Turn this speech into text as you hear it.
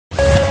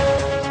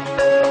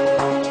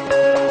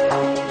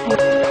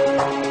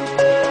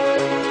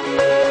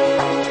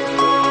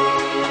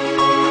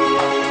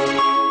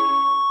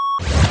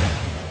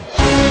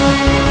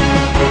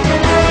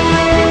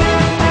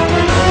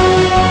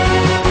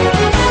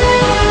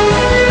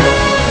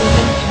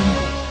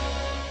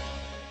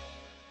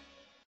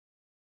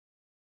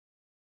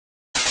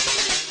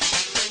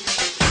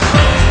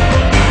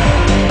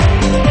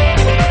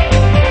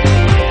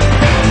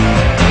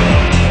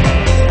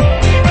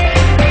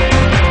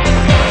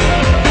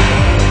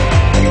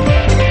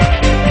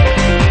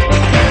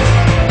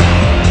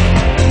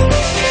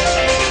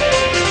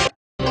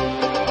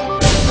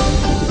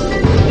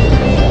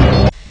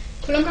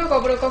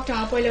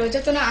poile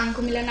jatona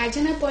angkumila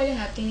najana poile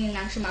na tini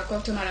nangsuma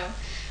koktomara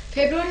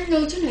February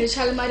 9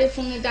 সালমারি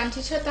ফুংনি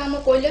দামচিছা তামো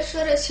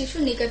কৈলাসরে শিশু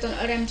নিকেতন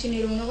আরামচিনি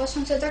রুনগা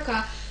সংসদাকা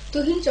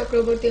তুহিন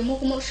চক্রবর্তী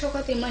মুকমু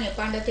সকাতে মানে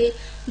পান্ডাতে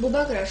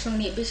বুবাগরা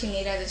সংনি বিশিনি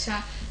রাজসা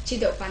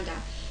চিদ পান্ডা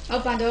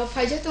অপান্ডা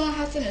ফাইজাতং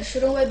হাসিন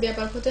শুরুওয়াই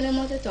ব্যাপার ঘটনের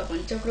মধ্যে তপন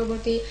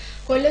চক্রবর্তী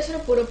কৈলাসর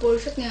পুর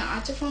পরিষদ নিয়ে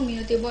আচফং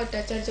মিনতি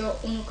ভট্টাচার্য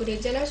অনুকুরি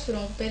জেলা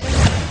সুরং পেটা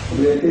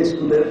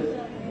স্কুলের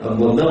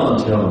বন্ধু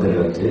আছে আমাদের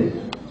কাছে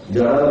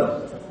যারা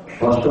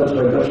 5টা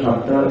 6টা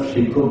 7টা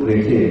শিক্ষক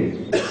রেখে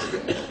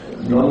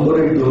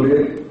নম্বরের দৌড়ে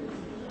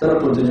তারা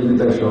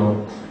প্রতিযোগিতায় সহ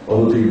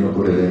অবতীর্ণ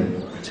করে দেন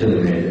ছেলে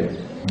মেয়েদের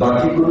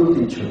বাকিগুলো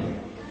কিছু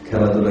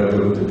খেলাধুলার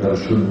জগতে তারা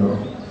শূন্য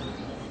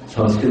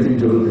সাংস্কৃতিক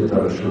জগতে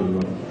তারা শূন্য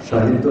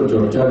সাহিত্য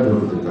চর্চার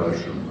জগতে তারা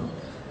শূন্য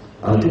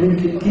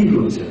আলটিমেটলি কি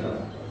হচ্ছে না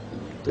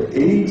তো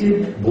এই যে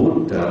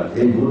বোর্ডটা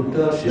এই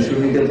বোর্ডটা শিশু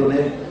নিকেতনে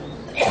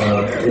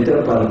এটা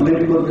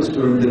পার্কুলেট করবে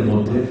স্টুডেন্টদের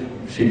মধ্যে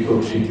শিক্ষক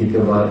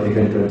শিক্ষিকা বা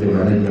এখানকার যে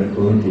ম্যানেজমেন্ট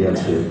কমিটি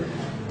আছে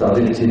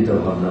তাদের চিন্তা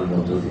ভাবনার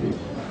মধ্য দিয়ে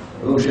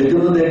এবং সেই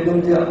জন্য দেখবেন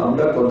যে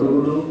আমরা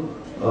কতগুলো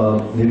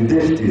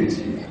নির্দেশ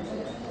দিয়েছি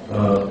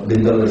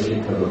বিদ্যালয়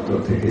শিক্ষা দপ্তর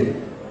থেকে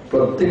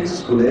প্রত্যেক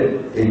স্কুলের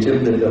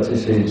এইচএমদের কাছে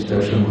সেই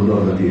ইনস্ট্রাকশন গুলো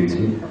আমরা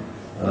দিয়েছি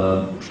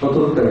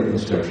সতর্কতা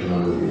ইনস্ট্রাকশন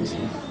আমরা দিয়েছি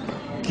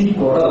কি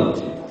করা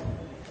উচিত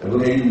এবং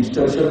এই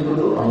ইনস্ট্রাকশন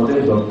গুলো আমাদের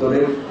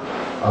দপ্তরের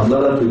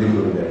আমলারা তৈরি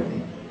করে দেয়নি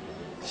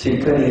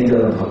শিক্ষা নিয়ে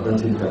যারা ভাবনা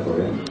চিন্তা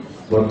করেন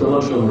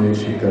বর্তমান সময়ে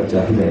শিক্ষার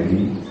চাহিদা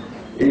কি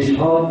এই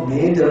সব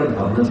নিয়ে যারা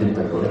ভাবনা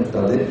চিন্তা করেন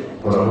তাদের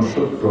পরামর্শ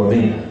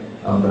ক্রমেই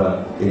আমরা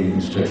এই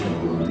ইনস্ট্রাকশন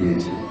গুলো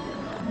দিয়েছি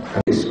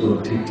স্কুল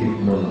ঠিক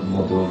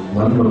মতো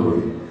মান্য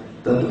করে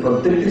তাহলে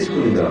প্রত্যেকটি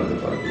স্কুলে দাঁড়াতে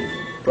পারবে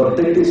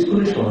প্রত্যেকটি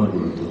স্কুলে সমান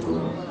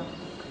গুরুত্বপূর্ণ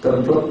কারণ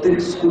প্রত্যেক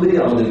স্কুলেই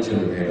আমাদের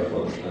ছেলে মেয়েরা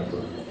পড়াশোনা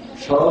করে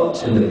সব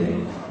ছেলে মেয়ে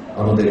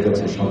আমাদের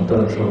কাছে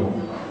সন্তান সহ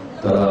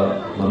তারা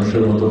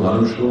মানুষের মতো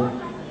মানুষ হোক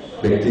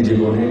ব্যক্তি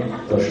জীবনে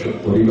তার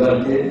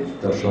পরিবারকে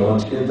তার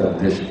সমাজকে তার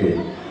দেশকে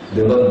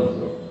দেবার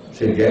মতো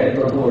সে জ্ঞান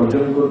প্রথম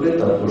অর্জন করবে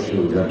তারপর সে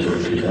উজাড় করে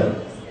সেটা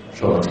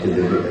সমাজকে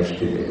দেবে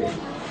দেশকে দেবে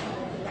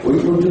ওই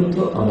পর্যন্ত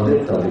আমাদের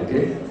তাদেরকে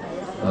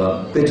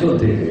পেছন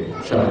থেকে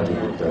সাহায্য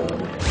করতে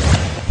হবে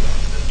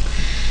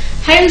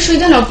Haring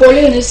Sweden och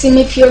Polen i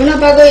simi fiona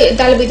bagay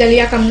dalbidal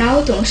yakam nao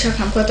tung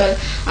shakham kotol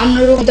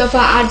amnuru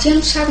dafa arjem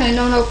shakna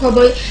nona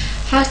khoboy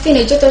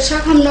hastini joto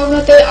shakham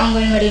nognote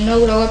anganwari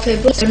nogroga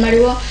February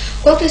mariwo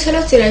kokti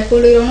sala sirai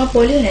polirona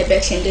Polen e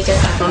vaccine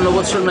dijata 9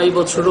 বছর না এই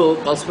বছরও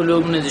pulse polio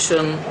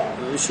immunisation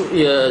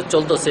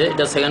চলতেছে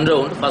এটা second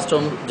round first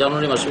round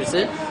জানুয়ারি মাসে হয়েছে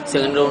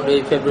second round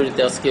এই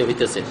ফেব্রুয়ারিতে আজকে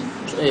হইতেছে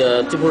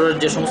ত্রিপুরার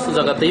যে সমস্ত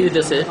জায়গাতেই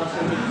হইতেছে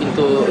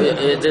কিন্তু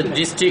যে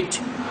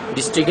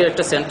ডিস্ট্রিক্টের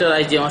একটা সেন্টার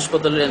আইজিএম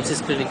হাসপাতালের এমসিস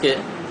ক্লিনিকে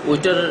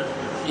ওইটার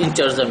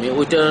ইনচার্জ আমি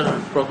ওইটার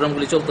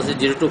প্রোগ্রামগুলি চলতেছে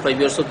 0 to 5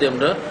 ইয়ার্স অব্দি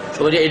আমরা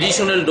সবাই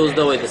এডিশনাল ডোজ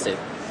দেওয়া হইতেছে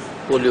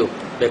পোলিও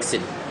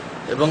ভ্যাকসিন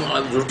এবং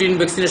রুটিন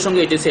ভ্যাকসিনের সঙ্গে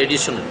এটা হচ্ছে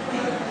এডিশনাল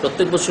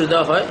প্রত্যেক বছর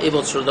দেওয়া হয় এই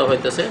বছর দেওয়া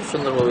হইতেছে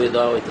সুন্দরভাবে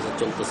দেওয়া হইতেছে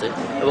চলতেছে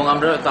এবং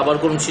আমরা কাভার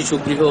করুন শিশু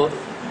গৃহ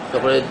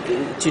তারপরে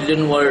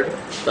চিলড্রেন ওয়ার্ড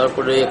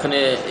তারপরে এখানে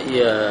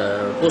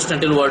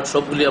পোস্টনেটাল ওয়ার্ড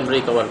সবগুলি আমরা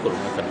কাভার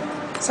করবো এখানে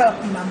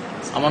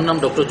আমার নাম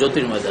ডক্টর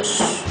জ্যোতির্ময় Das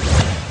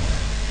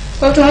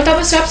Koktumang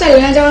tapos sab sa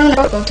lina jawan ng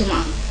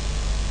koktumang.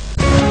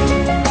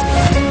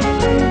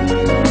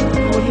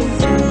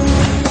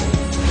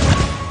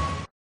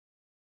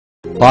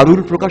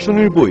 পারুল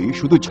প্রকাশনের বই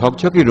শুধু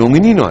ঝকঝকে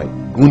রঙিনই নয়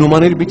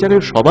গুণমানের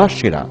বিচারের সবার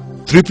সেরা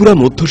ত্রিপুরা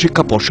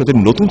মধ্যশিক্ষা পর্ষদের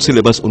নতুন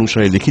সিলেবাস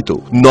অনুসারে লিখিত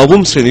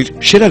নবম শ্রেণীর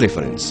সেরা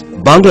রেফারেন্স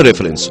বাংলা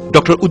রেফারেন্স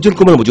ডক্টর উজ্জ্বল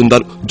কুমার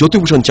মজুমদার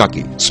জ্যোতিভূষণ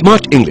চাকি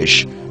স্মার্ট ইংলিশ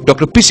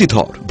ডক্টর পিসি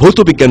ধর ভৌত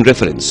বিজ্ঞান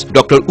reference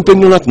doctor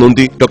Upendranath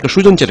Nandi doctor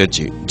Sujan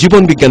Chatterjee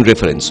জীবন বিজ্ঞান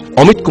রেফারেন্স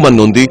অমিত কুমার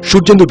নন্দী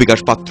সূর্যেন্দ্র বিকাশ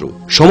পাত্র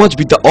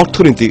সমাজবিদ্যা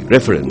অর্থনীতি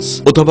রেফারেন্স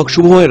অধ্যাপক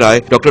শুভময় রায়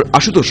ডক্টর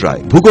আশুতোষ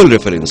রায় ভূগোল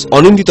রেফারেন্স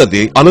অনিন্দিতা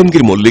দে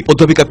আলমগীর মল্লিক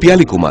অধ্যাপিকা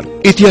পিয়ালি কুমার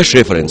ইতিহাস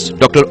রেফারেন্স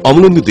ডক্টর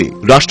অমলেন্দু দে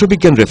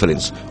রাষ্ট্রবিজ্ঞান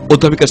রেফারেন্স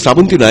অধ্যাপিকা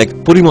শ্রাবন্তী নায়ক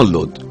পরিমল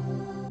লোধ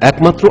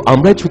একমাত্র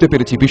আমরাই ছুঁতে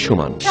পেরেছি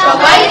বিশ্বমান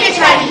সবাইকে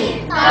ছাড়িয়ে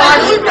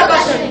পারুল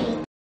প্রকাশনী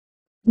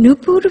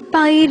নুপুর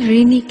পায়ের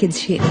ঋণিকে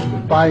ঝিল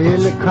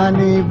পায়েল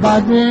খানি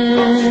বাজে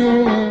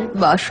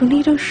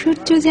বাসনের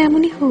ঐশ্বর্য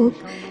যেমনই হোক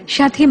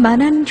সাথে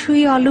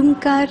মানানসই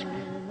অলংকার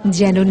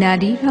যেন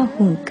নারীর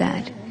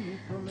অহংকার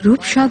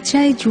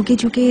রূপসজ্জায় যুগে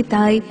যুগে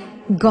তাই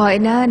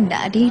গয়না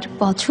নারীর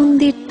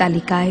পছন্দের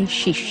তালিকায়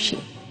শীর্ষে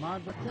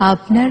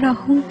আপনার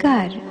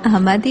অহংকার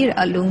আমাদের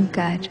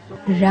অলংকার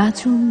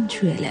রাজন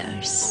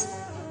জুয়েলার্স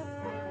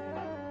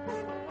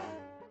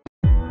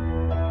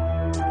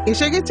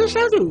এসে গেছে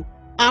সাজু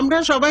আমরা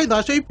সবাই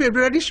 10ই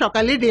ফেব্রুয়ারি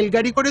সকালে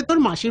রেলগাড়ি করে তোর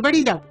মাসির বাড়ি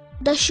যাব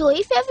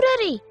 10ই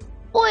ফেব্রুয়ারি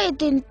ওই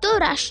দিন তো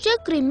রাষ্ট্রীয়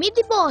কৃমি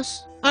দিবস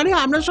আরে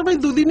আমরা সবাই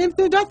দুদিনের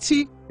তো যাচ্ছি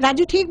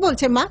রাজু ঠিক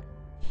বলছে মা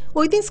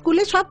ওই দিন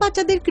স্কুলে সব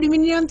বাচ্চাদের কৃমি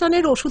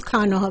নিয়ন্ত্রণের ওষুধ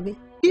খাওয়ানো হবে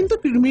কিন্তু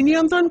কৃমি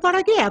নিয়ন্ত্রণ করা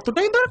কি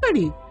এতটাই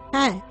দরকারি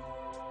হ্যাঁ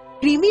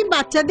কৃমি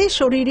বাচ্চাদের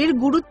শরীরের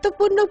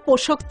গুরুত্বপূর্ণ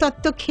পোষক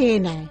তত্ত্ব খেয়ে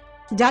নেয়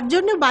যার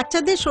জন্য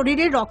বাচ্চাদের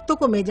শরীরে রক্ত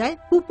কমে যায়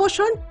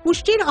কুপোষণ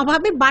পুষ্টির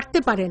অভাবে বাড়তে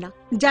পারে না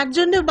যার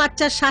জন্য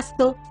বাচ্চার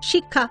স্বাস্থ্য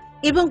শিক্ষা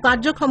এবং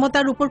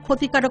কার্যক্ষমতার উপর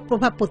ক্ষতিকারক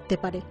প্রভাব পড়তে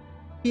পারে।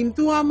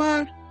 কিন্তু আমার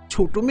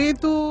ছোট মেয়ে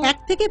তো 1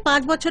 থেকে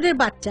 5 বছরের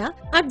বাচ্চা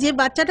আর যে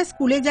বাচ্চাটা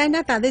স্কুলে যায় না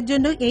তাদের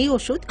জন্য এই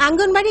ওষুধ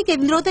আঙ্গনবাড়ি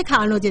কেন্দ্রতে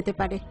খাওয়ানো যেতে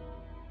পারে।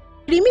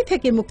 কৃমি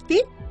থেকে মুক্তি,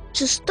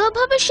 সুস্থ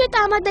ভবিষ্যৎ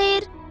আমাদের।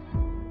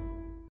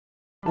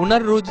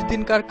 ওনার রোজ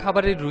দিনকার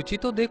খাবারের রুচি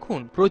তো দেখুন,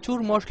 প্রচুর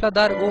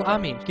মশলাদার ও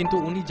আমিষ, কিন্তু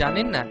উনি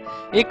জানেন না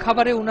এই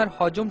খাবারে ওনার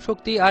হজম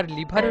শক্তি আর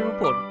লিভারের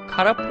উপর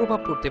খারাপ প্রভাব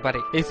পড়তে পারে।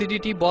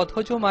 অ্যাসিডিটি,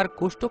 বদহজম আর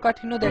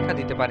কোষ্ঠকাঠিন্য দেখা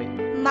দিতে পারে।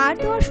 মার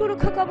দেওয়া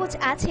সুরক্ষা কবচ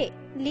আছে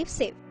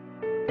লিভসেভ।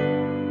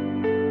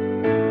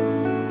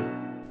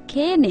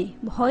 খেয়ে নে,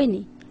 ভয়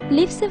নেই,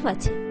 লিভসেভ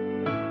আছে।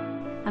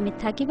 আমি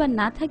থাকি বা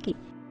না থাকি,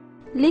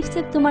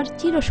 লিভসেভ তোমার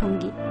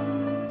চিরসঙ্গী।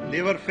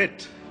 লিভার ফিট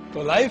তো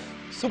লাইফ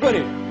সুপার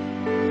হিট।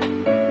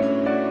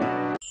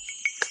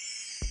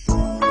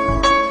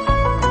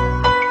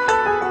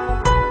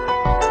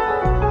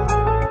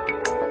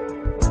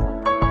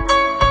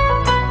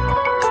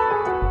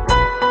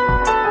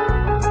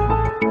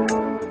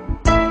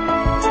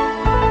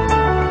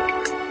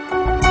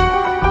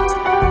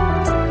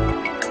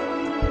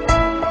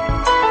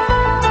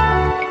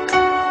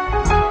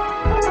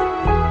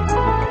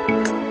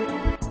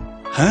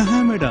 হ্যাঁ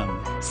হ্যাঁ ম্যাডাম,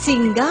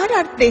 সিঙ্গার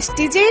আর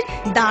প্রেস্টিজের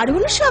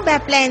দারুণ সব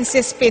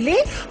অ্যাপ্লায়েন্সেস পেলে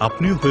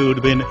আপনিও হয়ে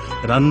উঠবেন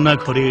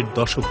রান্নাঘরের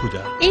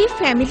দশভুজা। এই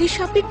ফ্যামিলি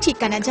শপের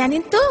ঠিকানা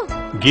জানেন তো?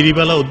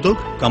 গিরিবালা উদ্যোগ,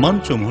 কামান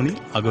চৌমুহনী,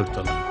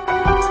 আগরতলা।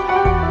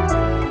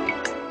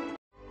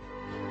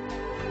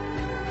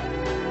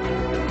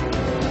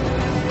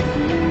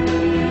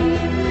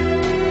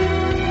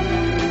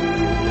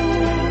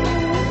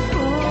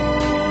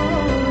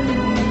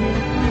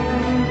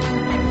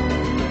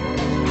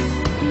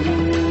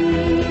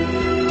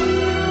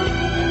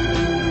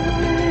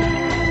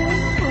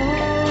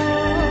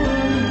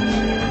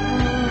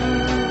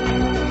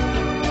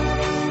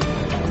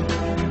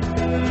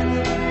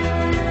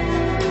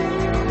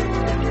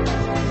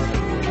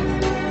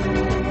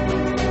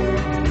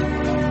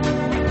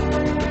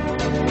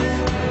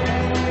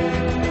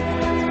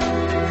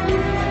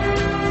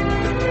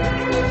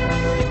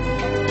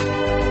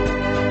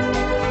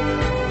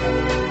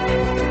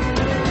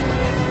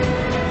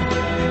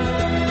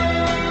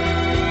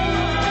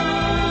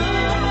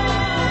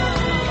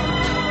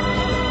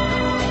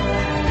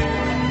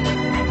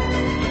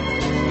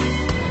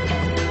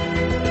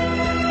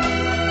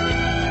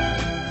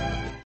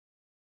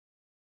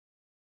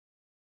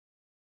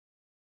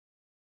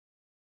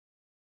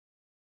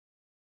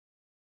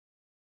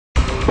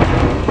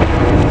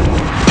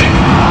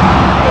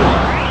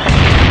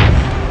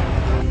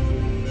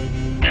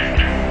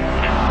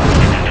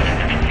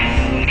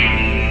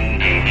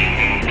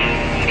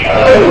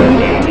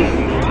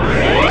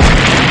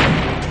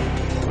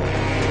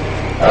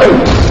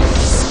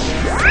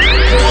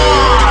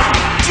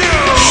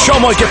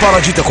 সময়কে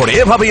পরাজিত করে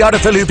এভাবেই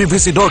আরএফএল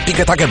ইউপিভিসি ডোর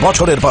টিকে থাকে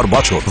বছরের পর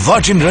বছর।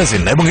 ভার্জিন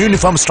রেজিন এবং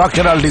ইউনিফর্ম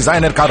স্ট্রাকচারাল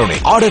ডিজাইনের কারণে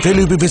আরএফএল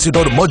ইউপিভিসি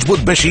ডোর মজবুত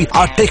বেশি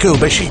আর টেকেও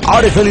বেশি।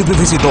 আরএফএল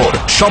ইউপিভিসি ডোর,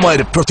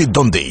 সময়ের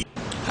প্রতিদ্বন্দ্বী।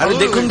 আরে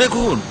দেখুন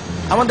দেখুন,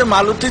 আমাদের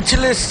মালতীর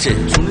ছেলে এসছে,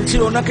 শুনেছি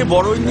ওনাকে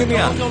বড়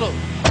ইঞ্জিনিয়ার।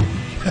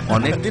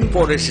 অনেকদিন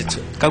পর এসেছে।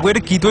 কাকু,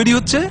 এটা কি তৈরি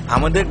হচ্ছে?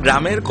 আমাদের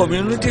গ্রামের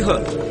কমিউনিটি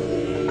হল।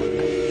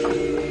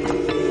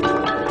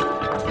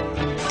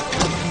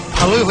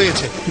 ভালোই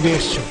হয়েছে তুমি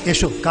এসছো,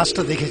 এসো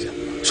কাজটা দেখে যা।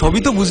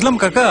 সবই তো বুঝলাম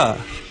কাকা,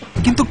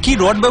 কিন্তু কি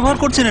রড ব্যবহার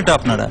করছেন এটা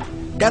আপনারা?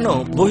 কেন,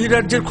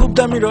 বহিরাজ্যের খুব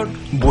দামি রড।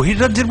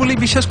 বহিরাজ্যের বলেই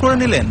বিশ্বাস করে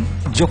নিলেন?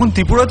 যখন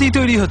ত্রিপুরাতেই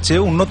তৈরি হচ্ছে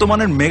উন্নত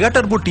মানের মেগা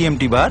টার্বো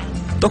টিএমটি বার,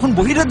 তখন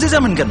বহিরাজ্যে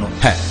যাবেন কেন?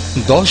 হ্যাঁ,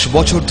 10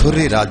 বছর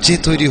ধরে রাজ্যে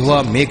তৈরি হওয়া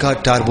মেগা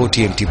টার্বো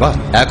টিএমটি বার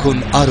এখন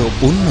আরো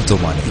উন্নত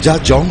মানের, যা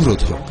জং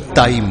রোধক,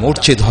 তাই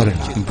মরচে ধরে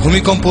না।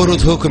 ভূমিকম্প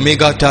রোধক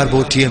মেগা টার্বো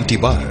টিএমটি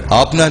বার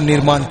আপনার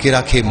নির্মাণকে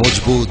রাখে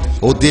মজবুত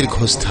ও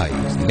দীর্ঘস্থায়ী।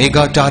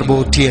 মেগা টার্বো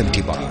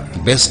টিএমটি বার,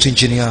 বেস্ট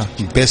ইঞ্জিনিয়ার,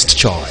 বেস্ট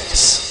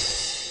চয়েস।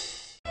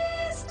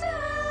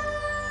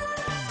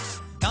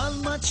 ডাল,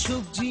 মাছ,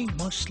 সবজি,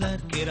 মশলার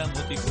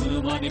কেরামতি,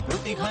 গুণমানে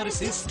প্রতি ঘর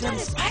সিস্টেম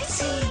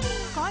স্পাইসি।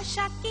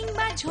 কষা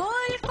কিংবা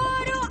ঝোল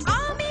করো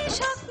আমিষ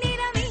হোক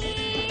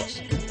নিরামিষ,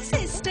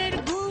 সিস্টার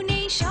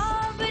গুণে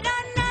সব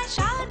রান্না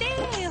স্বাদে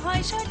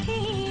হয়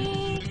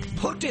সঠিক।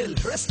 হোটেল,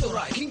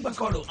 রেস্তোরাঁ কিংবা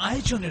করো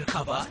আয়োজনের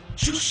খাবার,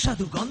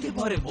 সুস্বাদু গন্ধে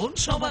ভরে মন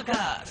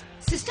সবাকার।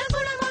 সিস্টার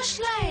গুঁড়া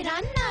মশলায়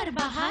রান্নার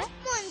বাহার,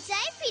 মন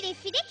চায় ফিরে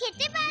ফিরে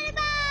খেতে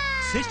পারবা।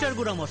 সিস্টার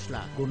গুঁড়া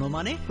মশলা,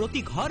 গুণমানে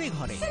প্রতি ঘরে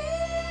ঘরে।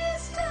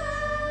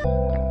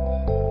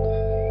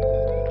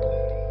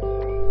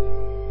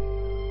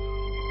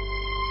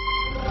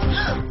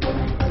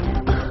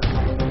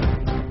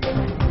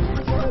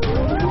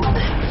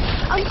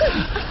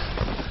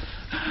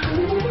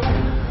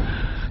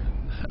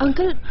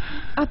 अंकल,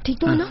 आप ठीक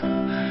तो हो ना?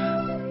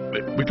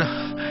 बेटा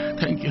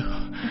थैंक यू।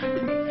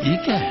 ये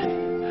क्या है?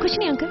 कुछ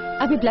नहीं अंकल,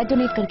 अभी ब्लड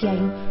डोनेट करके आई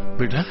हूँ।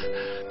 बेटा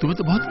तुम्हें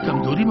तो बहुत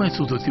कमजोरी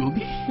महसूस होती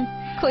होगी।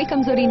 कोई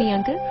कमजोरी नहीं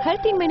अंकल, हर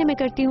 3 महीने में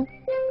करती हूँ।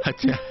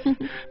 अच्छा।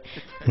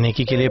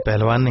 नेकी के लिए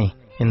पहलवान नहीं,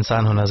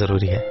 इंसान होना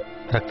जरूरी है।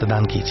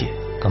 रक्तदान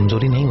कीजिए,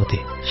 कमजोरी नहीं होती,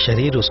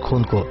 शरीर उस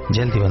खून को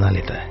जल्दी बना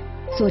लेता है।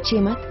 सोचिए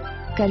मत,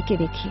 करके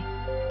देखिए,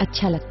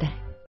 अच्छा लगता है।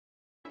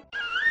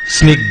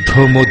 স্নিগ্ধ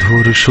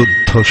মধুর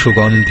শুদ্ধ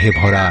সুগন্ধে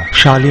ভরা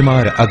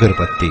শালিমার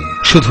আগরবাতি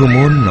শুধু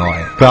মন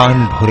নয়, প্রাণ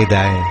ভরে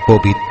দেয়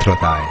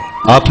পবিত্রতায়।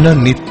 আপনার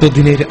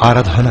নিত্যদিনের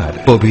আরাধনার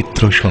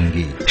পবিত্র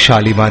সঙ্গী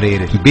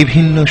শালিমারের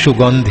বিভিন্ন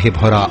সুগন্ধে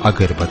ভরা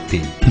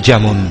আগরবাতি,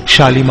 যেমন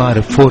শালিমার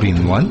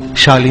 4-in-1,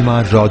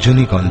 শালিমার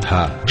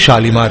রজনীগন্ধা,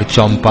 শালিমার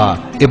চম্পা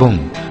এবং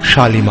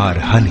শালিমার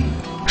হানি।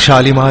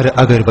 শালিমার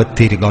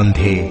আগরবাতির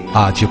গন্ধে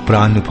আজ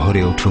প্রাণ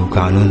ভরে উঠুক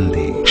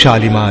আনন্দে।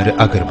 শালিমার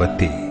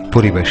আগরবাতি।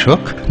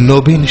 পরিবেশক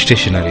নবীন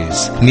stationeries,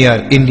 near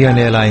Indian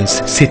airlines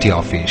city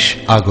office,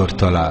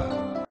 Agartala.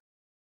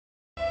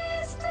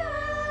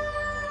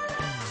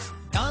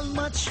 ডাল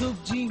মাছ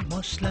সবজি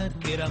মশলার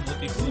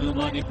কেরামতি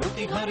গুণমানে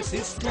প্রতিঘার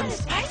সিস্টেম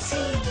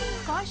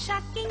কষা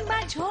কিংবা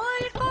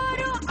ঝোল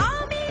করো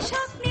আমিষ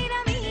হোক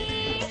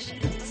নিরামিষ,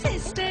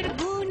 সিস্টার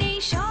গুণে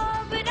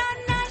সব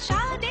রান্না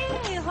স্বাদে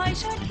হয়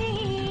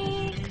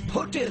সঠিক।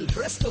 হোটেল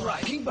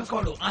রেস্তোরাঁ কিংবা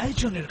করো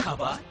আয়োজনের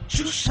খাবার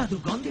সুস্বাদু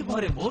গন্ধে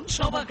ভরে মন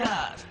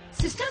সবাকার।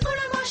 সিস্টার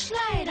গুঁড়ো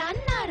মশলায়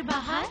রান্নার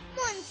বাহার,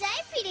 মন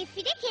চায় ফিরে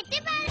ফিরে খেতে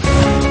পারে।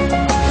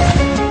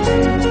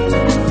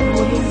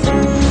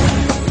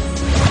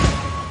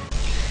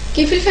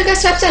 Kifil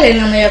sapsalen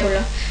namanya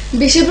pula.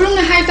 Bisibrum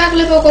na hai tak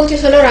lepo kau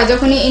tisolo raja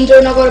kuni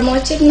Indronagor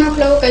mochik nak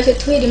lau kaise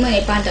thui di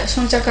mani panda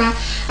songchaka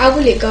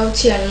aguli kau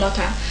cian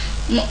motha.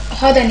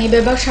 Hodani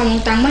bebak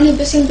samung tangmani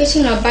bising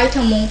bising la bai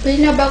thamung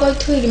pina bagoi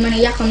thui di mani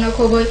yakam na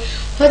khoboi.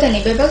 Hodani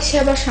bebak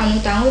seba samung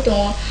tangu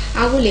tongo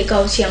aguli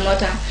kau cian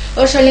motha.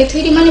 Orsali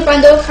thui di mani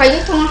panda khaye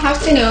tongo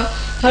hastene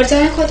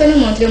harjana khotani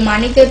mantri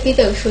Manik Dev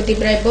Pita Sudip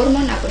Rai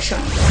Borman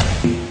আকর্ষণ।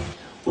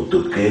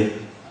 উদ্যোগকে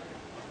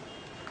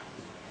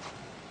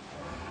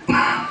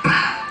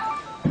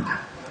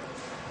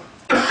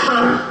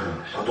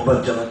সাধুবাদ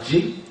জানাচ্ছি।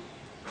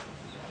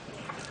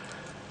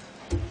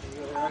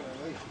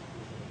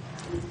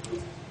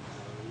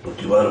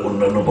 প্রতিবার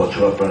অন্যান্য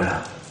বছর আপনারা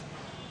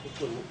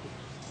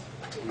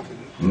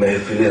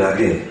মেহফিলের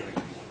আগে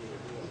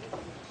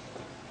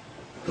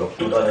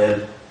রক্তদানের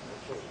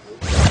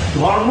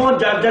ধর্ম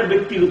যার যার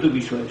ব্যক্তিগত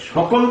বিষয়,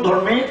 সকল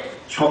ধর্মে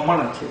সম্মান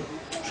আছে,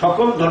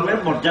 সকল ধর্মের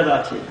মর্যাদা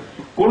আছে,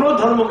 কোন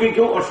ধর্মকে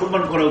কেউ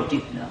অসম্মান করা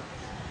উচিত না।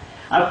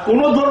 আর কোন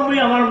ধর্মই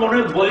আমার মনে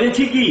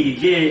বলেছে কি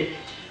যে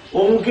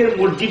অমুকের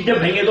মসজিদটা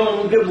ভেঙে দাও,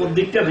 অমুকের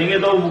মন্দিরটা ভেঙে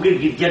দাও, অমুকের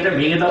গির্জাটা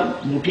ভেঙে দাও,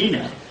 মোটেই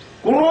না।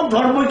 কোন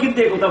ধর্মই কিন্তু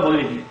একথা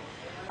বলেনি।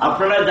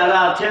 আপনারা যারা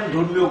আছেন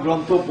ধর্মীয়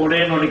গ্রন্থ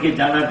পড়েন, অনেকে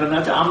জানা টানা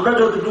আছে, আমরা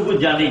যতটুকু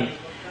জানি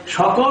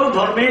সকল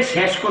ধর্মের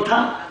শেষ কথা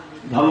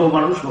ভালো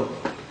মানুষ হোক,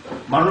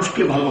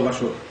 মানুষকে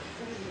ভালোবাসো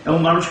এবং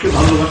মানুষকে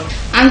ভালোবাসো।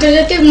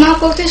 আন্তর্জাতিক মা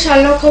কর্তৃক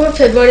সালক খবর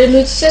ফেব্রুয়ারি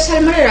 29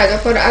 সালমানে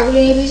রাজাকর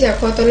আগুলিনি ভিসা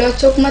খতল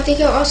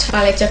চোকমাতিকে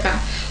অসালে চাকা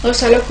ও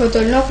সালক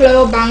খতল নকল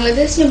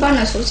বাংলাদেশনি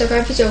বানা সুচাকা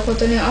ভিজা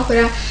খতনে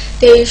অকরা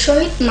তে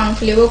শহীদ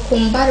মাংফলি ও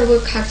কুম্বার ও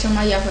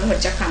খাকচামা ইয়াফর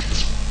চাকা।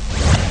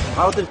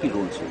 ভারতের কি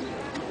রয়েছে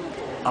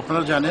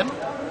আপনারা জানেন,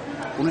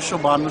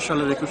 1952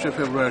 সালের 21শে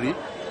ফেব্রুয়ারি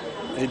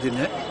এই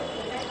দিনে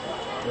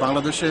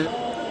বাংলাদেশে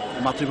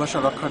মাতৃভাষা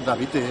রক্ষার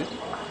দাবিতে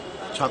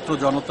ছাত্র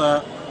জনতা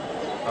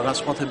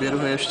রাজপথে বের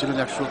হয়ে এসেছিলেন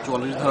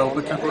 144 ধারা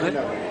উপেক্ষা করে।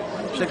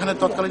 সেখানে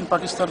তৎকালীন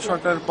পাকিস্তান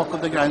সরকারের পক্ষ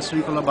থেকে আইন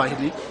শৃঙ্খলা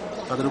বাহিনী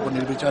তাদের উপর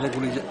নির্বিচারে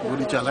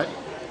গুলি চালায়।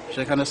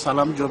 সেখানে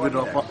সালাম, জবির,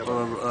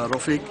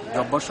 রফিক,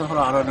 জব্বার সহ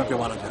আরো অনেকে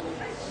মারা যায়।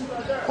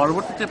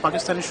 পরবর্তীতে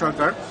পাকিস্তানি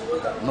সরকার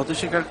নতি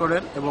স্বীকার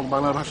করেন এবং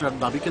বাংলা ভাষার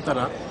দাবিকে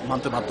তারা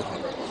মানতে বাধ্য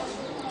হন।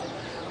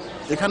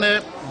 এখানে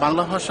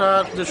বাংলা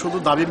ভাষার যে শুধু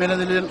দাবি মেনে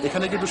নিলেন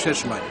এখানে কিন্তু শেষ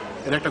নয়,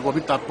 এর একটা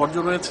গভীর তাৎপর্য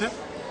রয়েছে।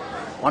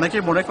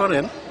 অনেকেই মনে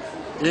করেন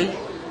এই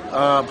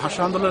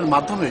ভাষা আন্দোলনের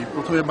মাধ্যমেই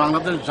প্রথমে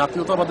বাংলাদেশ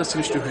জাতীয়তাবাদের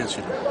সৃষ্টি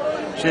হয়েছিল।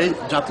 সেই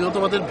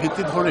জাতীয়তাবাদের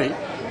ভিত্তি ধরেই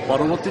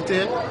পরবর্তীতে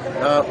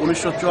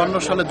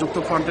 1954 সালে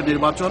যুক্তফ্রন্টের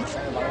নির্বাচন,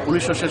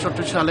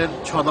 1966 সালের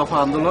 6 দফা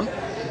আন্দোলন,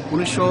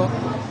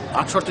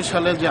 1968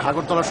 সালে যে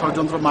আগরতলা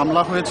ষড়যন্ত্র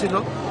মামলা হয়েছিল,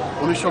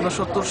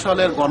 1969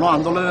 সালের গণ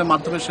আন্দোলনের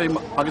মাধ্যমে সেই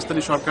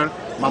পাকিস্তানি সরকার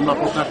মামলা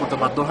প্রত্যাহার করতে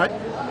বাধ্য হয়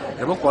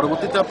এবং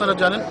পরবর্তীতে আপনারা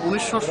জানেন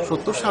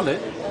 1970 সালে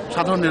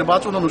সাধারণ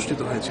নির্বাচন অনুষ্ঠিত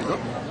হয়েছিল,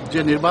 যে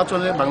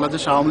নির্বাচনে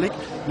বাংলাদেশ আওয়ামী লীগ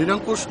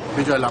নিরঙ্কুশ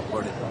বিজয় লাভ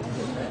করে।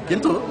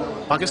 কিন্তু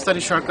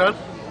পাকিস্তানি সরকার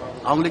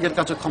আওয়ামী লীগের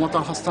কাছে ক্ষমতা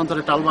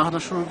হস্তান্তরে টালবাহানা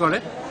শুরু করে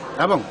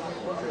এবং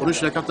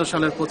 1971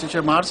 সালের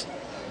 25শে মার্চ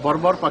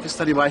বর্বর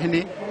পাকিস্তানি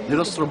বাহিনী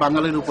নিরস্ত্র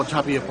বাঙালির উপর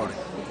ঝাঁপিয়ে পড়ে।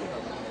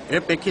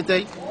 এর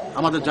প্রেক্ষিতেই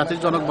আমাদের জাতির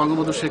জনক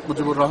বঙ্গবন্ধু শেখ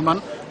মুজিবুর রহমান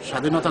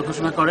স্বাধীনতা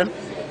ঘোষণা করেন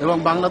এবং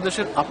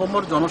বাংলাদেশের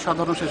আপামর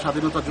জনসাধারণ সেই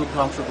স্বাধীনতা যুদ্ধে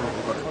অংশগ্রহণ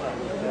করেন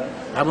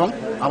এবং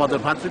আমাদের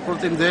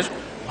ভ্রাতৃপ্রতিম দেশ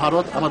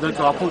ভারত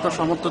আমাদেরকে অকুণ্ঠ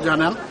সমর্থন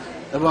জানান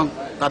এবং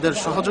তাদের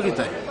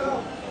সহযোগিতায়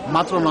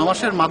মাত্র 9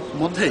 মাসের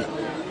মধ্যেই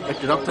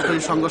একটি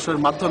রক্তক্ষয়ী সংঘর্ষের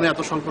মাধ্যমে, এত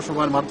স্বল্প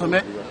সময়ের মাধ্যমে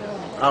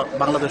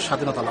বাংলাদেশ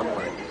স্বাধীনতা লাভ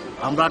করে।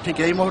 আমরা ঠিক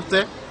এই মুহূর্তে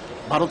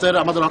ভারতের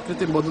আমাদের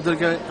অকৃত্রিম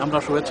বন্ধুদেরকে আমরা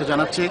শুভেচ্ছা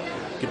জানাচ্ছি,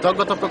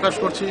 কৃতজ্ঞতা প্রকাশ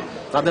করছি।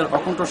 তাদের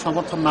অকুণ্ঠ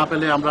সমর্থন না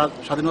পেলে আমরা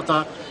স্বাধীনতা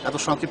এত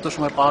সংক্ষিপ্ত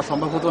সময় পাওয়া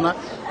সম্ভব হতো না।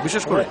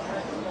 বিশেষ করে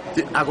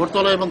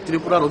আগরতলা এবং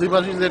ত্রিপুরার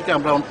অধিবাসীদেরকে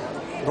আমরা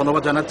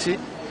ধন্যবাদ জানাচ্ছি,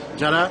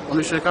 যারা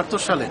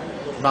 1971 সালে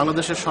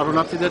বাংলাদেশের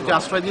শরণার্থীদেরকে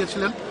আশ্রয়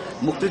দিয়েছিলেন,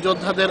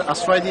 মুক্তিযোদ্ধাদের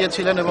আশ্রয়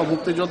দিয়েছিলেন এবং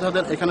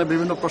মুক্তিযোদ্ধাদের এখানে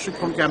বিভিন্ন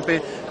প্রশিক্ষণ ক্যাম্পে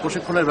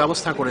প্রশিক্ষণের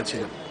ব্যবস্থা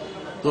করেছিলেন।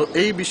 তো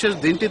এই বিশেষ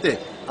দিনটিতে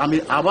আমি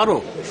আবারও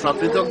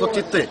সকৃতজ্ঞ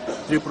চিত্তে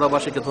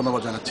ত্রিপুরাবাসীকে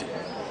ধন্যবাদ জানাচ্ছি।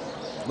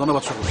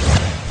 ধন্যবাদ সকলকে।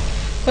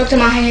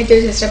 Kotuma hanya tu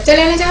sesuatu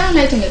jalan jalan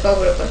naik tu ni kau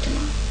boleh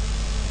kotuma.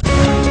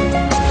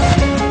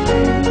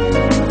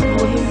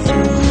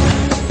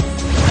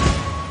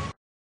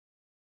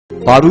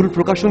 পারুল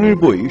প্রকাশনের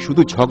বই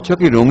শুধু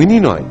ঝকঝকে রঙিনই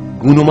নয়,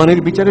 গুণমানের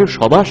বিচারের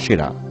সবার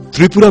সেরা।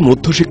 ত্রিপুরা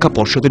মধ্যশিক্ষা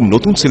পর্ষদের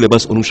নতুন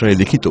সিলেবাস অনুসারে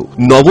লিখিত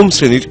নবম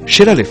শ্রেণীর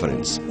সেরা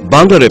রেফারেন্স।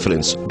 বাংলা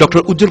রেফারেন্স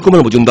ডক্টর উজ্জ্বল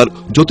কুমার মজুমদার,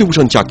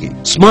 জ্যোতিভূষণ চাকি।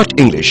 স্মার্ট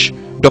ইংলিশ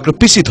ডক্টর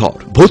পিসি ধর।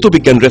 ভৌত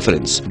বিজ্ঞান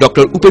reference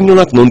doctor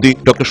Upendranath Nandi,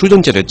 doctor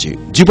Sujan Chatterjee.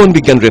 জীবন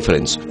বিজ্ঞান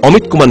রেফারেন্স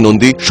অমিত কুমার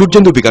নন্দী,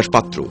 সূর্যেন্দু বিকাশ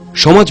পাত্র।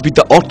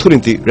 সমাজবিদ্যা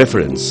অর্থনীতি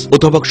রেফারেন্স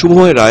অধ্যাপক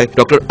শুভময় রায়,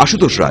 ডক্টর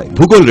আশুতোষ রায়।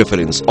 ভূগোল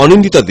রেফারেন্স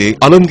অনিন্দিতা দে,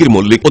 আলমগীর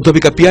মল্লিক,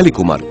 অধ্যাপিকা পিয়ালি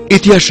কুমার।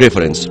 ইতিহাস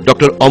রেফারেন্স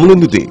ডক্টর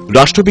অমলেন্দু দে।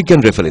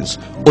 রাষ্ট্রবিজ্ঞান রেফারেন্স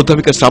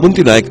অধ্যাপিকা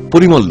শ্রাবন্তী নায়ক,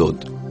 পরিমল লোদ।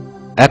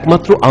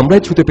 একমাত্র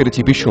আমরাই ছুতে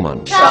পেরেছি বিশ্বমান।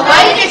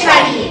 সবাইকে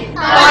ছাড়িয়ে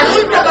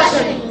পারুল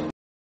প্রকাশনী।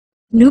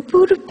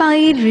 নুপুর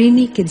পায়ের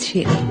ঋণিকে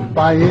ঝিল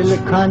পায়েল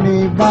খানি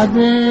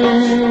বাজে,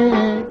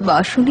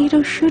 বাসনের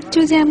ঐশ্বর্য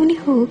যেমনই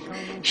হোক,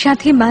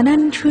 সাথে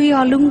মানানসই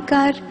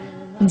অলংকার,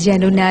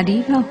 যেন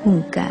নারীর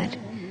অহংকার।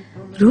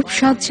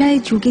 রূপসজ্জায়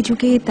যুগে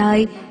যুগে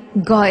তাই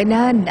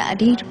গয়না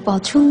নারীর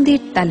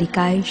পছন্দের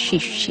তালিকায়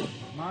শীর্ষে।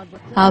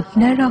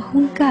 আপনার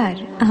অহংকার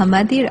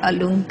আমাদের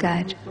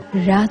অলংকার।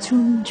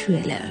 রাজন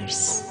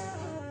জুয়েলার্স।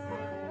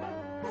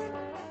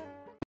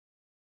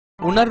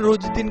 ওনার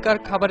রোজ দিনকার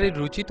খাবারের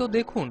রুচি তো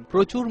দেখুন,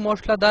 প্রচুর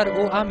মশলাদার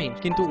ও আমিষ,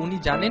 কিন্তু উনি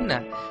জানেন না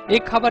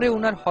এই খাবারে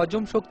ওনার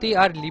হজম শক্তি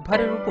আর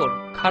লিভারের উপর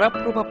খারাপ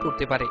প্রভাব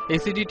পড়তে পারে।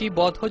 অ্যাসিডিটি,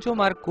 বদহজম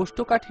আর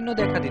কোষ্ঠকাঠিন্য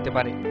দেখা দিতে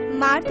পারে।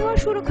 মার দেওয়া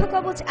সুরক্ষা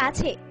কবচ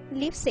আছে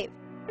লিভসেভ।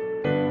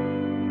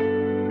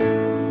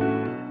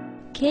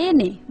 খেয়ে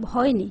নে,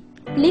 ভয় নেই,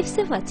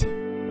 লিভসেভ আছে।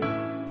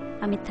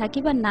 আমি থাকি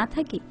বা না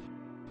থাকি,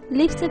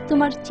 লিভসেভ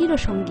তোমার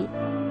চিরসঙ্গী।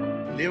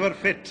 লিভার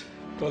ফিট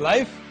তো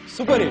লাইফ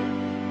সুপার হিট।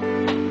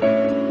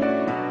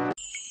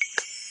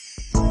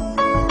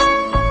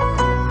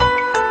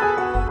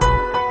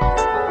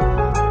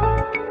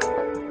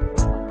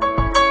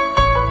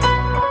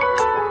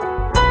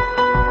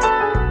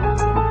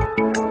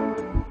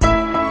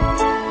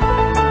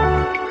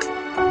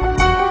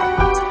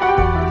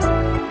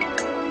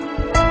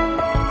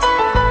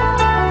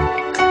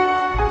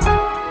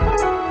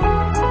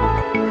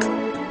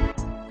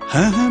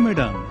 হ্যাঁ হ্যাঁ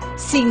ম্যাডাম,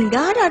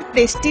 সিঙ্গার আর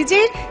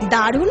প্রেস্টিজের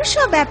দারুণ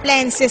সব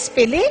অ্যাপ্লায়েন্সেস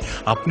পেলে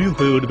আপনিও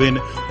হয়ে উঠবেন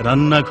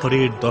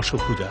রান্নাঘরের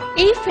দশভুজা।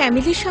 এই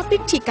ফ্যামিলি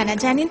শপের ঠিকানা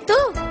জানেন তো?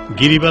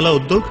 গিরিবালা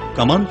উদ্যোগ,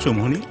 কামান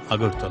চৌমুহনী,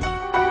 আগরতলা।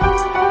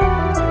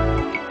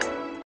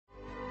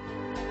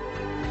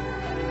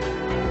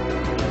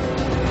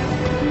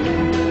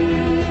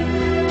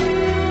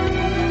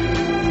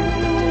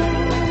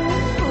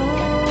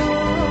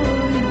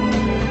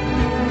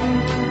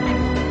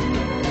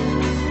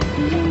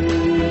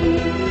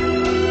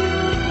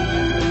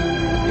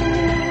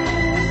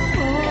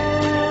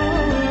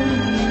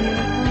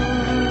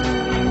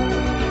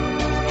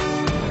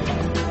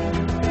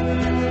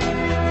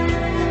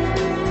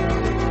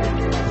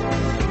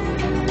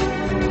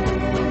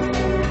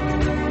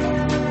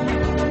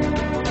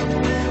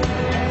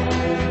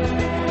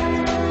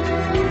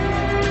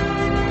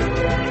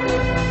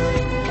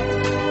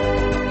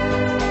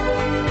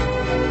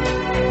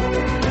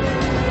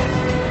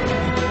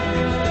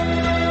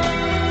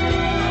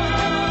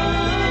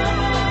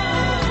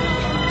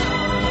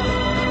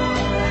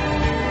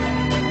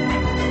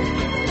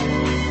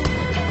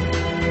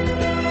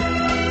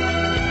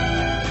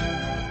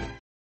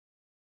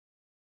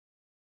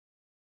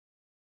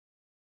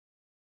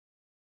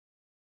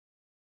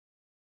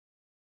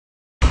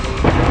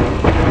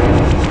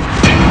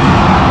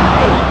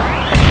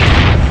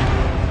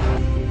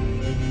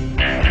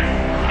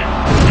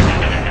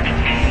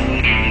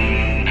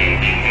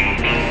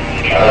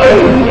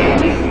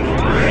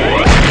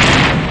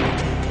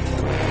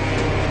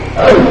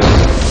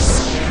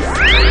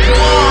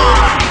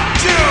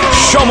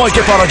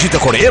 সময়কে পরাজিত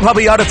করে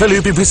এভাবেই আরএফএল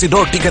ইউপিভিসি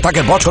ডোর টিকে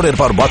থাকে বছরের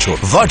পর বছর।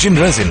 ভার্জিন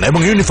রেজিন এবং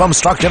ইউনিফর্ম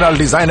স্ট্রাকচারাল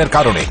ডিজাইনের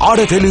কারণে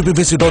আরএফএল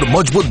ইউপিভিসি ডোর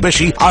মজবুত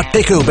বেশি আর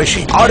টেকেও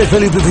বেশি।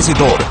 আরএফএল ইউপিভিসি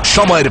ডোর,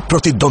 সময়ের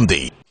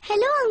প্রতিদ্বন্দ্বী।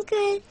 Hello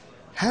uncle.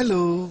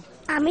 হ্যালো।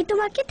 আমি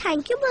তোমাকে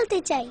থ্যাংক ইউ বলতে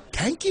চাই।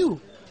 থ্যাংক ইউ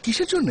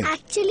কিসের জন্য?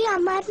 অ্যাকচুয়ালি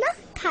আমার না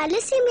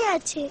থ্যালাসেমিয়া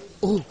আছে।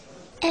 ও।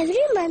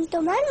 এভরি মান্থ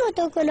তোমার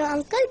মতো কোনো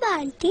আঙ্কেল বা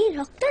আন্টি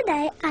রক্ত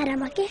দেয় আর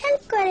আমাকে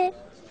হেল্প করে,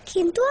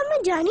 কিন্তু আমি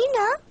জানি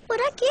না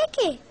ওরা কে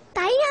কে,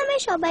 তাই আমি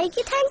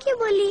সবাইকে থ্যাংক ইউ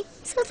বলি।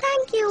 So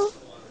thank you.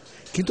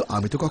 কিন্তু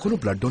আমি তো কখনো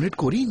ব্লাড ডোনেট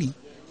করিনি।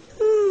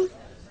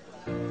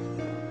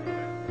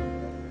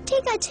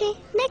 ঠিক আছে,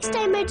 নেক্সট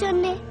টাইমের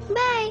জন্য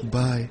বাই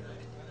বাই।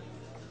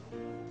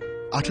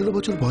 18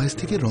 বছর বয়স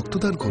থেকে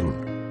রক্তদান করুন,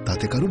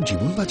 তাতে কারোর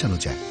জীবন বাঁচানো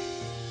যায়।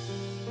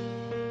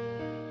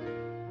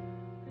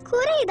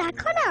 করে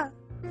দেখো না,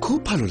 খুব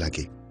ভালো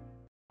লাগে।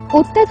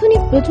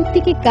 অত্যাধুনিক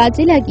প্রযুক্তিকে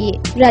কাজে লাগিয়ে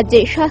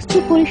রাজ্যের স্বাস্থ্য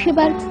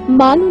পরিষেবার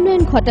মান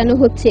উন্নয়ন ঘটানো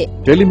হচ্ছে।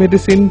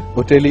 টেলিমেডিসিন ও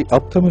টেলি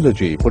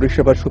অপথলমোলজি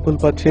পরিষেবার সুফল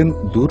পাচ্ছেন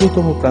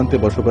দূরতম প্রান্তে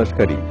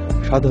বসবাসকারী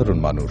সাধারণ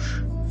মানুষ।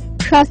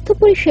 স্বাস্থ্য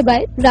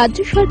পরিষেবায় রাজ্য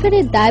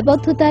সরকারের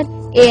দায়বদ্ধতার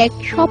এ এক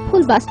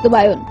সফল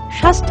বাস্তবায়ন।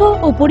 স্বাস্থ্য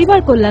ও পরিবার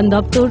কল্যাণ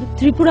দপ্তর,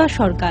 ত্রিপুরা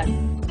সরকার।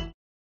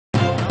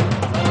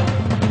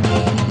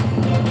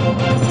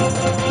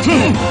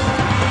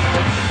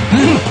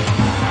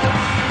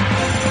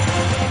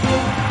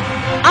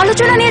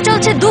 আলোচনা নিয়ে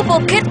চলছে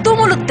দুপক্ষের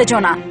তুমুল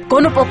উত্তেজনা,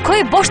 কোনো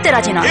পক্ষই বসতে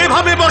রাজি না।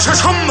 এভাবে বসা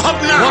সম্ভব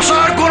না,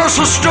 বসার কোনো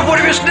সুষ্ঠু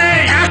পরিবেশ নেই।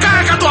 একা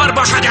একা তো আর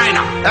বসা যায়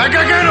না।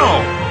 একা কেন,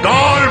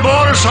 দল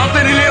বল সাথে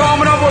নিলেও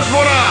আমরা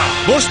বসবো না।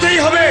 বসতেই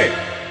হবে।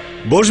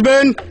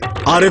 বসবেন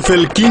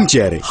আরএফএল কিং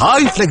চেয়ারে।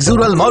 হাই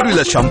ফ্লেক্সুরাল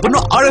মডুলার সম্পন্ন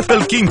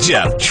আরএফএল কিং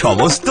চেয়ার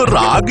সমস্ত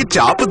রাগ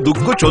চাপ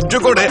দুঃখ সহ্য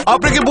করে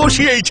আপনাকে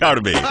বসিয়েই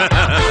ছাড়বে।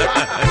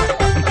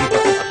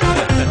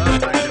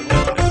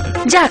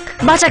 যাক,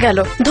 বাঁচা গেল।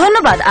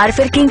 ধন্যবাদ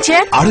RFL king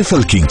chair.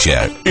 RFL king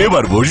chair,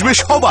 এবার বসবে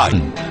সবাই।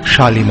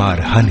 শালিমার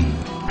হানি,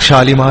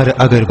 শালিমার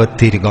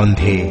আগরবত্তির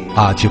গন্ধে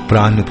আজ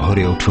প্রাণ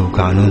ভরে উঠুক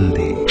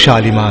আনন্দে।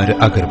 শালিমার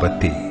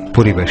আগরবত্তি,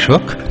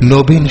 পরিবেশক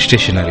নবীন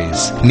stationeries,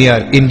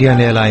 near Indian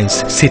airlines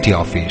city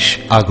office,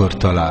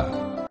 Agartala.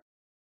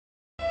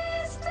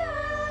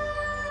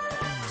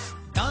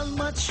 ডাল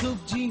মাছ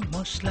সবজি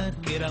মশলার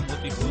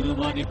কেরামতি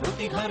কুরবানি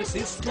প্রতিহার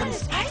সিস্টেম।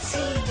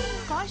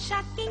 কষা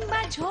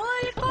কিংবা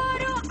ঝোল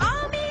করো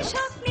আমিষ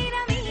হোক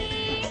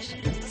নিরামিষ,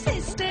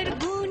 সিস্টার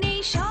গুণে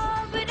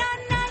সব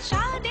রান্না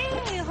স্বাদে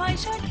হয়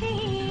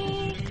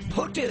সঠিক।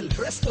 হোটেল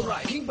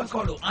রেস্তোরাঁ কিংবা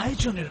করো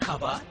আয়োজনের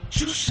খাবার,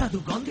 সুস্বাদু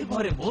গন্ধে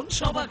ভরে মন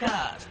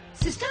সবাকার।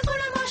 সিস্টার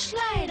গুণ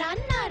মশলায়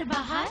রান্নার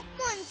বাহার,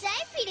 মন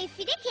চায় ফিরে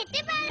ফিরে খেতে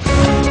পারে।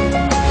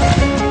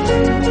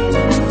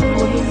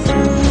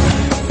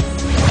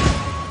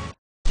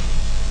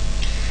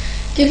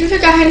 টিভিতে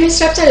কাহিনী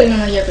স্ট্রাকচার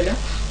নয়া গেল।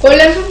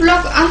 কল্যাণপুর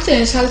ব্লক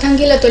আমসেন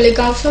সালথাঙ্গিলা তলে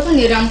গাঁও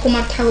সভানি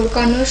রামকুমার ঠাকুর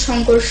কানুর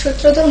শঙ্কর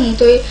সূত্রধর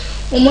মুতই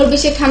উমর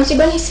বিসি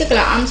থামচিবানি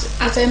সিকলা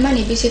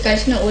আচাইমানি বিসি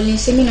কাইসিনা ওলিন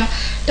সেমিনা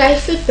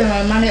টাইফয়েড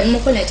বেমার মানে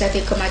মকলে জাতি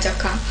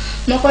কমাজাকা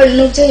মকল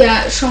নুকজায়া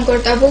শঙ্কর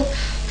তাবুক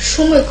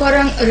সময়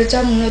করাং রচা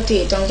মুনতি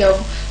দংজাও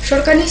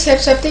সরকারনি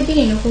সেবসাবতে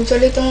বিনি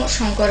নুকুচলিত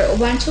শঙ্কর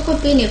ওবানচুক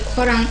বিনি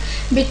খরাং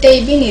বিটাই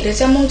বিনি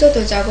রচা মুজত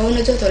জাগাওন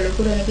যত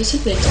লুকুরনি বিসি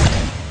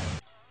পেজাকা।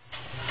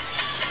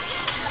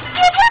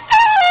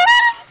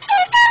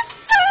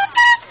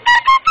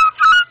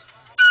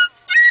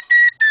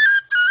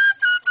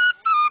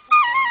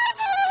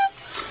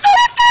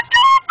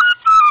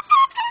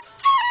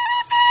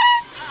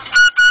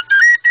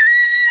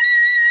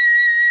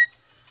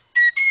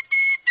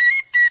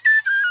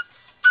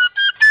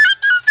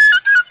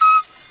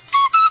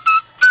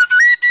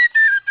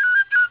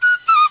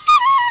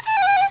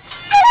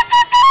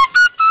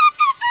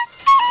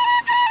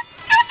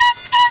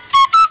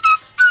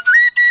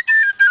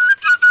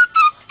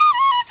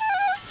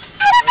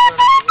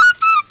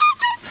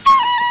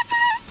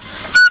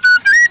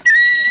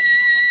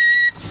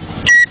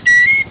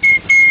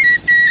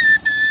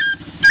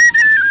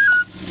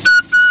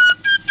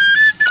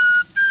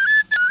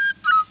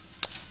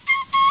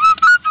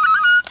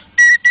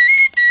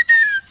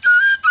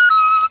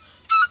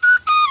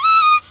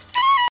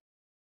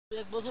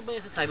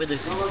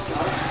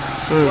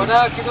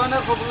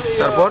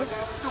 তারপর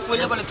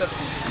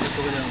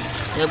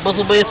এক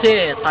বছর বয়সে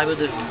টাইফয়েড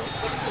হয়েছিল।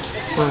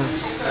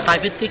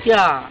 টাইফয়েড থেকে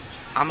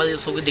আমাদের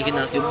চোখে দেখি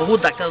না, বহুত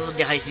ডাক্তার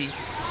দেখাইছি,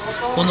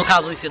 কোনো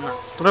কাজ হয়েছে না।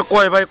 তোমরা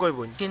কয় ভাই কয়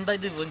বোন? 3 ভাই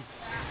 2 বোন।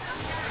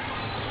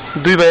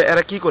 2 ভাই,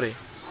 এরা কি করে?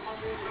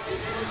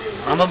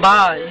 আমার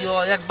ভাই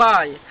এক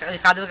ভাই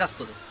কাজের কাজ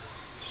করে,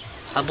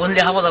 আর বোন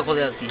লেখাপড়া করে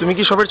আর কি। তুমি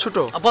কি সবের ছোট?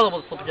 বড়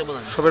বড় সবচেয়ে বড়।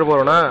 সবের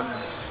বড় না?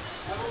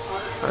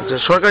 আচ্ছা,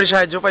 সরকারি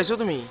সাহায্য পাইছো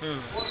তুমি?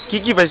 কি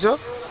কি পাইছো?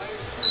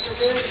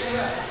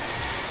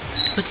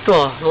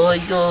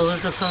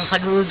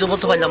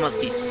 পাইলাম আর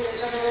কি।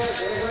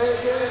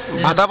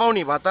 ভাতা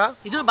পাওনি? ভাতা?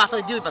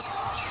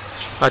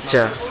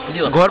 আচ্ছা,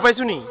 ঘর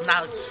পাইছো নি?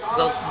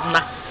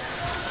 না।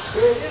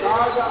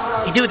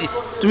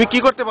 তুমি কি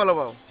করতে ভালো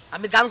পাও?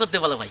 আমি গান করতে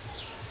ভালো পাই।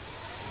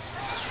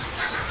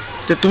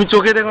 তুমি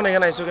চোখে দেখো না,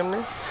 এখানে আইছো কেমনে?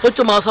 ওই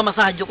তো মানুষ আমার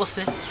সাহায্য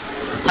করছে,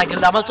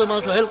 থাকলে আমার তো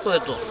মানুষ হেল্প করে,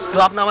 তো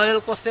আপনি আমার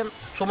হেল্প করছেন,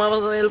 সময়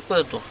হেল্প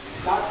করে তো।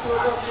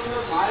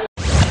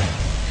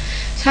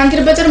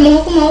 শান্তিরবাজার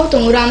মহকুমা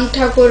তং রাম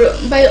ঠাকুর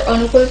বাই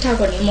অনুকূল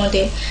ঠাকুরনি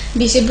মদে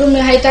বিসি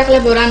ব্রহ্মে হাই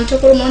তাকলাব রাম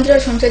ঠাকুর মন্দির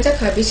সংসার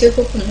জাখা বিসি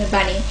হুকুমে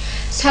বাণী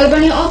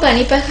সালবানি অ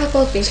বাণী পাখা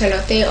কক্রি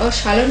সালতে অ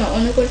সালন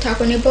অনুকূল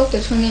ঠাকুরনি বক্ত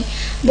শুনে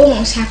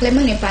বমং সাকলে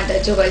মানে পাদা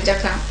জোগাল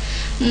জাখা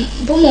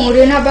বমং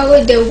রেনা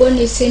বাগৈ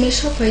দেওগড়নি সেমি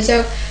সফাই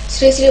যাক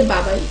শ্রী শ্রী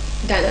বাবাই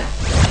দাদা।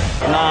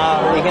 না,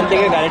 এখান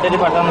থেকে গাড়ি টাড়ি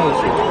পাঠানো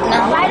হয়েছে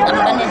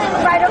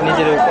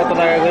নিজের। কত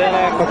টাকা করে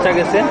খরচা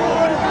গেছে?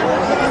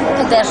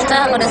 150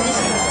 টাকা করে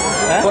দিয়েছি।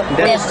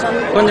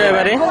 কোন জায়গায়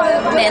বাড়ি?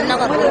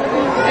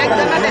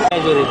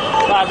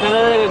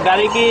 আপনাদের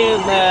গাড়ি কি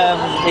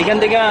এখান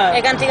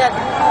থেকে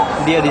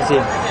দিয়ে দিছে?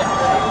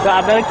 তো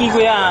আপনারা কি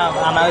করে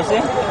আনা হয়েছে?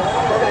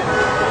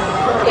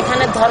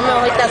 এখানে ধর্ম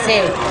হইতাছে,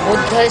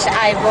 বুদ্ধ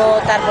আইব,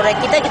 তারপরে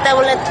কিতা কিতা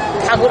বলে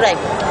ঠাকুর আইব।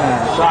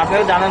 তো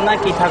আপনারা জানেন না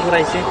কি ঠাকুর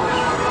আইছে?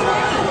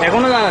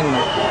 এখনো জানেন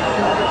না?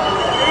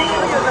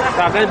 তো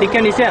আপনারা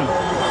দীক্ষা নিছেন?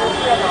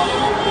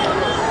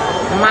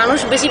 মানুষ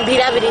বেশি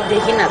ভিড়াভিড়ি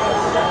দেখি না।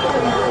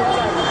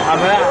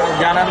 আমরা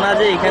জানান না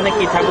যে এখানে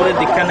কি ঠাকুরের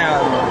দীক্ষা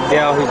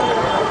দেওয়া হয়েছে?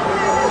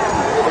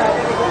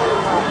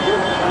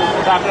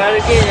 আপনার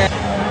কি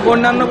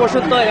অন্যান্য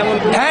বছর তো এমন?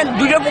 হ্যাঁ,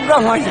 দুটো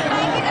প্রোগ্রাম হয়।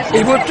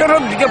 এই বছরও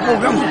দুটো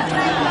প্রোগ্রাম হচ্ছে।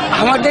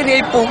 আমাদের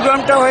এই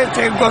প্রোগ্রামটা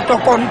হয়েছে গত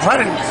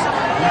কনফারেন্স,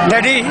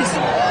 দ্যাট ইজ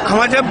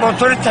আমাদের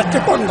বছরের 4টে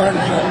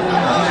কনফারেন্স।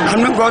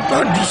 আমরা গত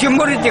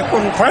ডিসেম্বরে যে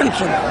কনফারেন্স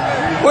হল,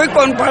 ওই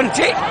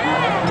কনফারেন্সে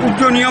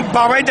পূজনীয়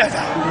বাবাই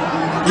দাদা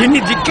যিনি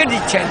দীক্ষা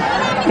দিচ্ছেন,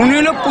 উনি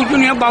হল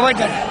পূজনীয় বাবাই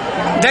দাদা,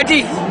 দ্যাট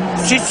ইজ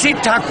শ্রী শ্রী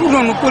ঠাকুর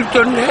অনুকূল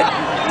চন্দ্রের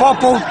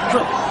পপৌত্র।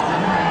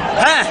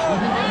 হ্যাঁ,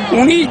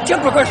 উনি ইচ্ছা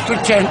প্রকাশ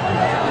করছেন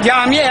যে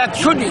আমি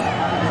 100 দিন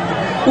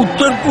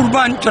উত্তর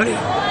পূর্বাঞ্চলে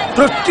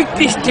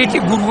প্রত্যেকটি স্টেটে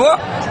ঘুরব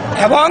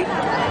এবং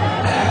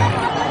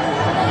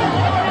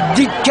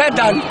দীক্ষা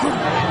দান করব।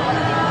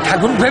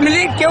 ঠাকুর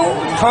ফ্যামিলির কেউ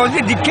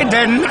সহজে দীক্ষা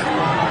দেন না,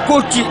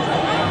 করছি।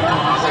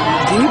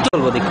 কিন্তু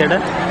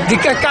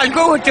দীক্ষা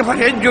কালকেও হতে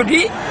পারে, যদি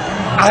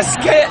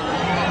আজকে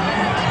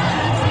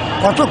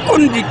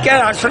কতক্ষণ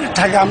দীক্ষার আসলে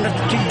থাকে আমরা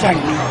তো ঠিক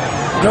জানি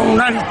না,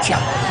 ওনার ইচ্ছা।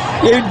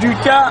 এই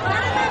দুইটা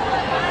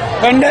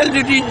প্যান্ডেল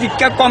যদি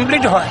দীক্ষা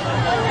কমপ্লিট হয়,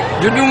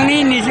 যদি উনি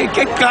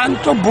নিজেকে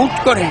ক্লান্ত বোধ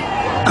করেন,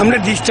 আমরা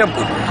ডিস্টার্ব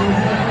করব।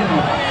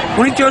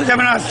 উনি চলে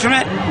যাবেন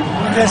আশ্রমে,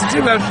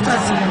 রেস্টের ব্যবস্থা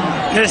আছে,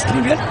 রেস্ট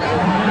নেবেন।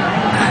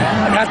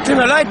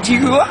 রাত্রেবেলায়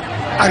ঠিক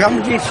আগামী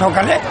দিন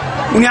সকালে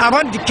উনি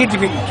আবার দীক্ষা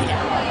দেবেন।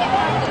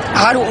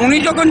 আর উনি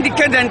যখন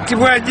দীক্ষা দেন,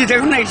 ত্রিপুরাজি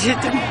দেখুন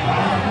এসেছেন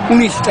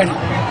 19 তারিখ,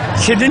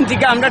 সেদিন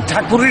থেকে আমরা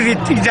ঠাকুরের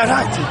ঋত্বিক যারা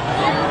আছি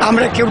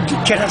আমরা কেউ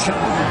দীক্ষার আসে।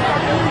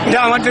 এটা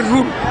আমাদের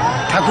রুল,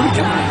 ঠাকুর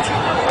যে বলেছে।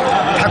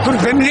 ঠাকুর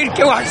ফ্যামিলির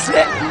কেউ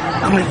আসলে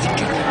আমরা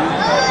দীক্ষা দেব।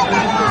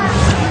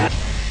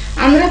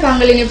 আমরা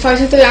বাঙালিनि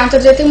फारसेथिं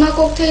आन्तर्जातिक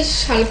माकौथाय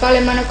साल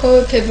पालायमानखौ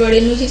फेब्रुवारि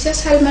 26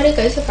 सालमारि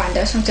कायसे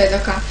पान्डा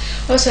संचायदका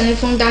असनि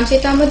फुं दामसि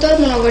तामो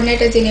धर्मनगर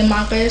नेताजिनि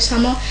मांकाय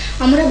सामो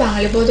আমরা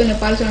বাঙালি বদনে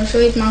পালতন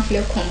শহীদ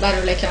মাহফিলে খোমবার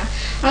লেখা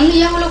আমি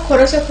ইয়া হলো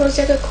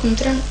খরচকে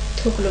খুমত্রাং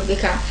থুকলো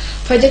বিকা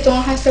ফজে তো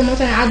হাসতে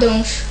মতন আদং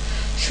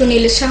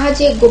সুনীল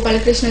সাহাজি গোপাল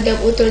কৃষ্ণ দেব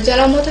উত্তর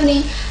জেলা মতনি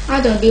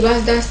আদং বিবাস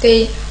দাসতে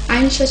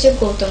আইন সচিব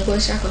গৌতম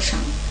ঘোষ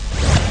আকর্ষণ।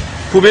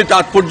 খুবই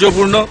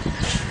তাৎপর্যপূর্ণ।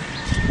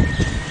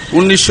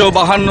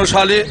 1952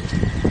 সালে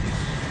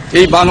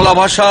এই বাংলা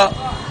ভাষা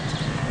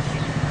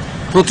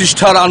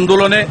প্রতিষ্ঠার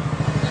আন্দোলনে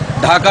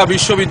ঢাকা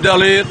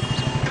বিশ্ববিদ্যালয়ের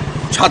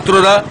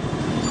ছাত্ররা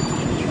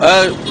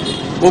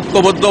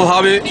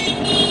ঐক্যবদ্ধভাবে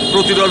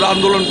প্রতিরোধ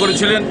আন্দোলন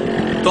করেছিলেন।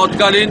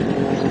 তৎকালীন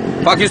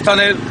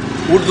পাকিস্তানের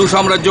উর্দু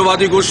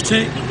সাম্রাজ্যবাদী গোষ্ঠী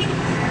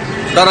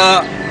তারা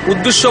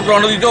উদ্দেশ্য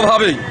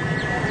প্রণোদিতভাবেই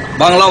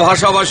বাংলা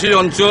ভাষাভাষী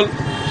অঞ্চল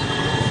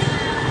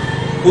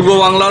পূর্ব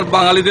বাংলার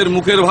বাঙালিদের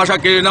মুখের ভাষা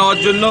কেড়ে নেওয়ার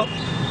জন্য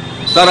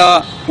তারা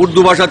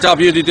উর্দু ভাষা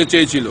চাপিয়ে দিতে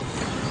চেয়েছিল।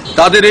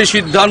 তাদের এই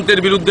সিদ্ধান্তের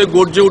বিরুদ্ধে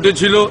গর্জে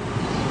উঠেছিল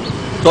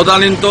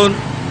তদানীন্তন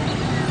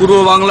পূর্ব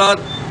বাংলার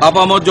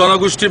আপামর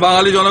জনগোষ্ঠী,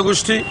 বাঙালি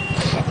জনগোষ্ঠী।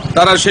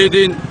 তারা সেই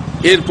দিন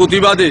এর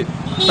প্রতিবাদে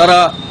তারা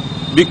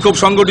বিক্ষোভ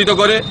সংগঠিত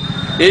করে।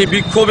 এই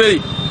বিক্ষোভেই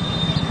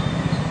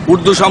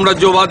উর্দু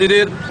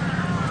সাম্রাজ্যবাদীদের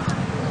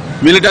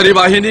মিলিটারি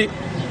বাহিনী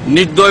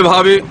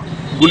নির্দয়ভাবে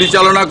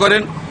গুলিচালনা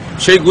করেন।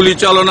 সেই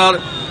গুলিচালনার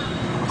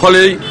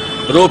ফলেই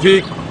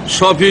রফিক,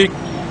 শফিক,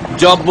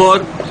 জব্বর,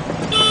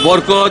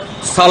 বরকত,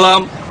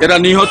 সালাম এরা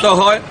নিহত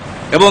হয়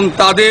এবং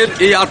তাদের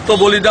এই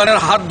আত্মবলিদানের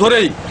হাত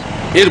ধরেই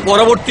এর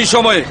পরবর্তী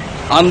সময়ে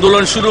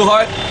আন্দোলন শুরু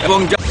হয় এবং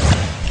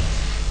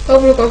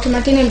কবর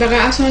কক্টমাতিনে বাগা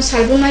আসন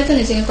সালবুন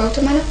মাইতনে যিনি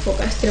কক্টমানা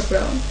ফোকাস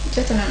ত্রিপুরা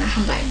যতনা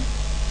হামবাই।